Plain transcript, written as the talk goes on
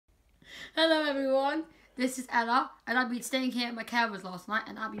Hello everyone, this is Ella and I've been staying here at my carers last night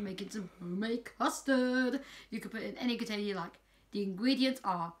and I've been making some homemade custard. You can put it in any container you like. The ingredients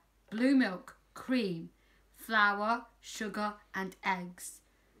are blue milk, cream, flour, sugar and eggs.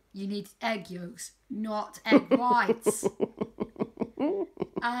 You need egg yolks, not egg whites.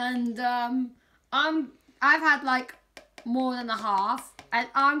 And I've had like more than a half and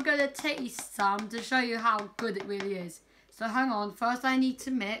I'm going to taste some to show you how good it really is. So hang on, first I need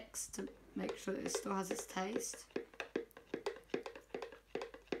to mix to make sure it still has its taste.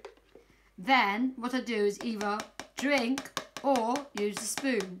 Then what I do is either drink or use a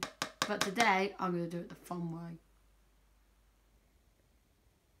spoon. But today I'm going to do it the fun way.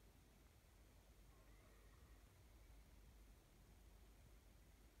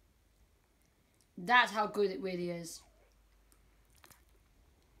 That's how good it really is.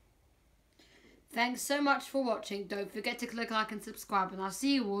 Thanks so much for watching. Don't forget to click like and subscribe and I'll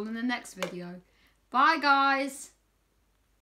see you all in the next video. Bye guys!